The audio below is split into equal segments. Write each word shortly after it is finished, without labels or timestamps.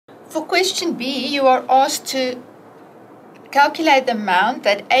For question B, you are asked to calculate the amount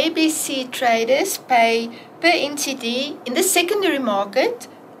that ABC traders pay per NTD in the secondary market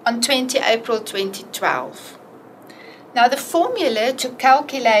on 20 April 2012. Now the formula to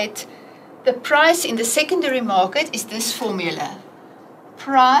calculate the price in the secondary market is this formula.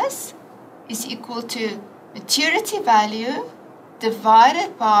 Price is equal to maturity value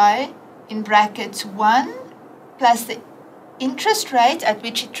divided by, in brackets, 1 plus the interest rate at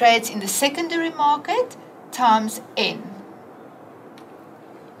which it trades in the secondary market times N.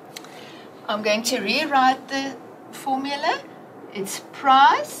 I'm going to rewrite the formula. It's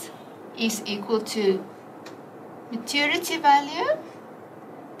price is equal to maturity value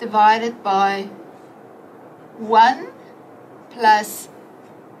divided by 1 plus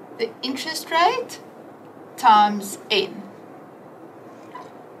the interest rate times N.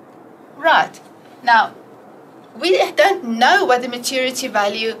 Right. Now, we don't know what the maturity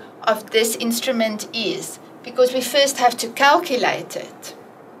value of this instrument is because we first have to calculate it.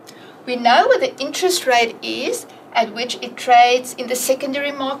 We know what the interest rate is at which it trades in the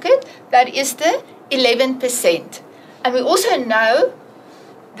secondary market. That is the 11%. And we also know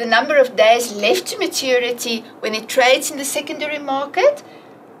the number of days left to maturity when it trades in the secondary market.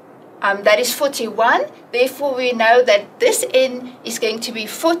 That is 41. Therefore, we know that this N is going to be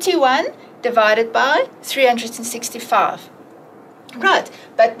 41 divided by 365. Right,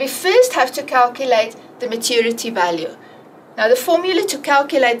 but we first have to calculate the maturity value. Now, the formula to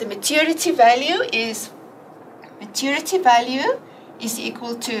calculate the maturity value is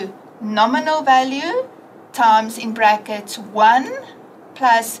equal to nominal value times, in brackets, 1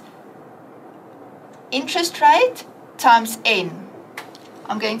 plus interest rate times N.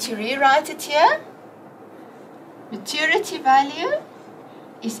 I'm going to rewrite it here. Maturity value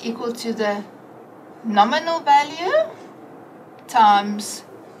is equal to the nominal value times,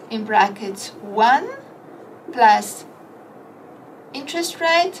 in brackets, 1 plus interest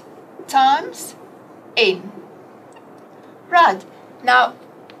rate times N. Right, now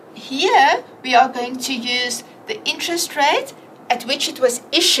here we are going to use the interest rate at which it was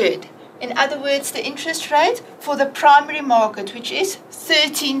issued. In other words, the interest rate for the primary market, which is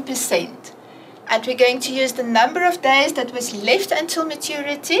 13%. And we're going to use the number of days that was left until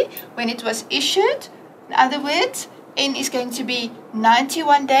maturity when it was issued. In other words, N is going to be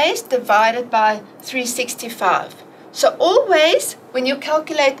 91 days divided by 365. So always, when you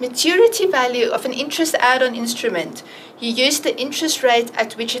calculate maturity value of an interest add-on instrument, you use the interest rate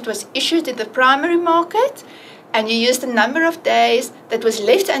at which it was issued in the primary market, and you use the number of days that was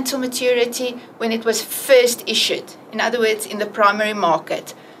left until maturity when it was first issued. In other words, in the primary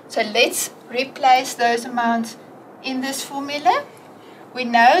market. So let's replace those amounts in this formula. We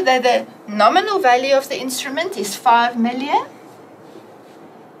know that the nominal value of the instrument is 5 million.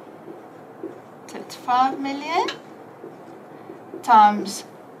 So it's 5 million times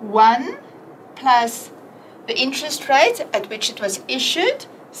 1 plus the interest rate at which it was issued,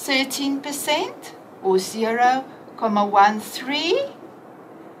 13%, or 0.13.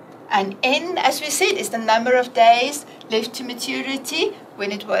 And N, as we said, is the number of days left to maturity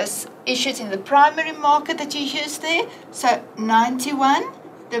when it was issued in the primary market that you used there. So 91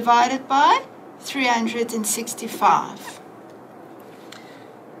 divided by 365.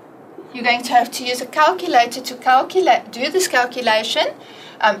 You're going to have to use a calculator to do this calculation.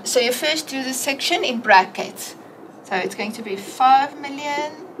 So you first do this section in brackets. So it's going to be 5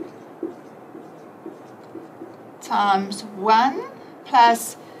 million times 1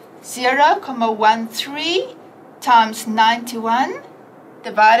 plus 0.13 times 91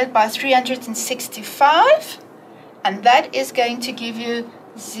 divided by 365, and that is going to give you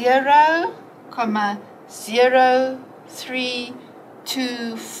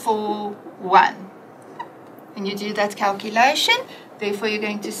 0.03241. When you do that calculation, therefore you're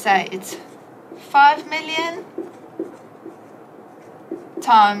going to say it's 5 million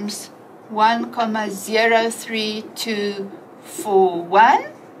times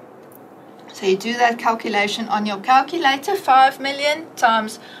 1.03241. So you do that calculation on your calculator, 5 million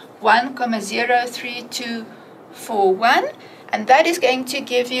times 1.03241, and that is going to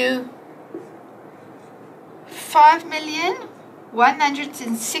give you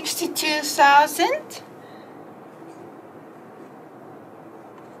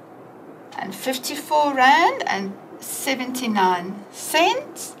 5,162,054 rand and 79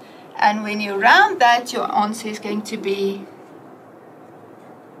 cents. And when you round that, your answer is going to be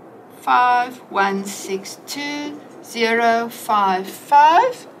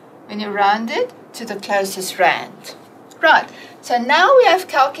 5,162,055 when you round it to the closest rand. Right, so now we have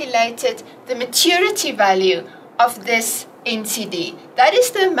calculated the maturity value of this NCD. That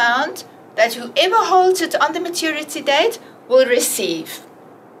is the amount that whoever holds it on the maturity date will receive.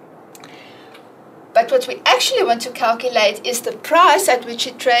 But what we actually want to calculate is the price at which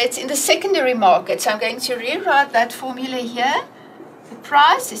it trades in the secondary market. So I'm going to rewrite that formula here. The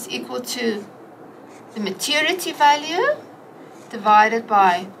price is equal to the maturity value divided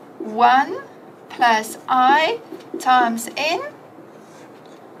by 1 plus I times N.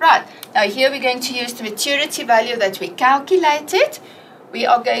 Right, now here we're going to use the maturity value that we calculated. We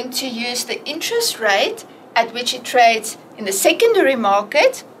are going to use the interest rate at which it trades in the secondary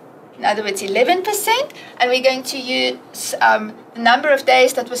market, in other words 11%, and we're going to use the number of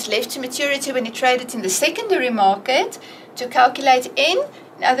days that was left to maturity when it traded in the secondary market to calculate N,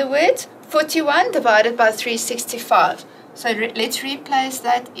 in other words 41 divided by 365. So let's replace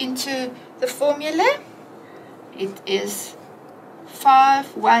that into the formula. It is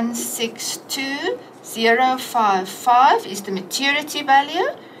 5162055 is the maturity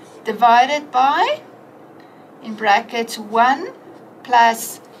value divided by, in brackets, 1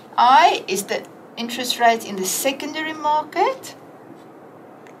 plus I is the interest rate in the secondary market,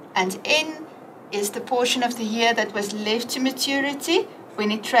 and N is the portion of the year that was left to maturity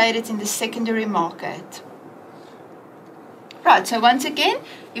when it traded in the secondary market. Right, so once again,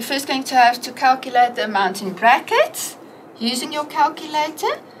 you're first going to have to calculate the amount in brackets using your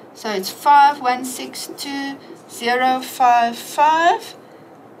calculator. So it's 5162055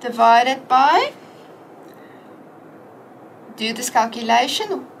 divided by, do this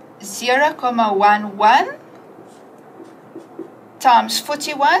calculation, 0.11 times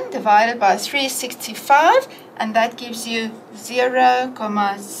 41 divided by 365, and that gives you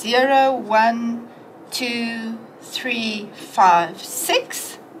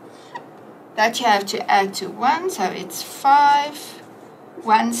 0.012356. That you have to add to 1, so it's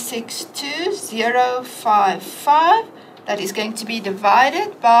 5162055. That is going to be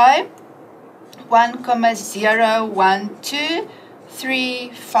divided by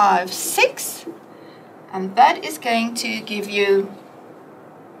 1,012,356, and that is going to give you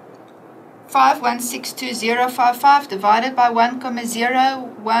 5162055 divided by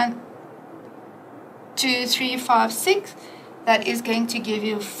 1,012,356. That is going to give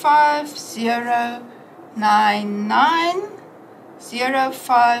you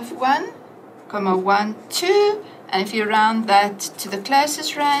 5099051,12, and if you round that to the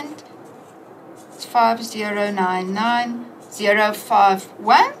closest rand, it's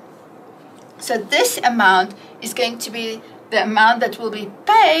 5099051. So this amount is going to be the amount that will be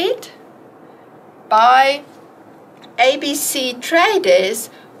paid by ABC traders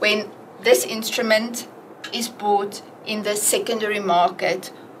when this instrument is bought in the secondary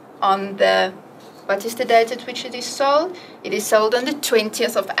market on the, what is the date at which it is sold? It is sold on the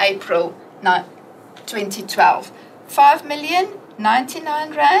 20th of April 2012.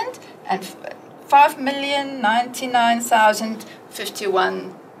 5,099 rand and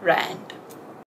 5,099,051 rand.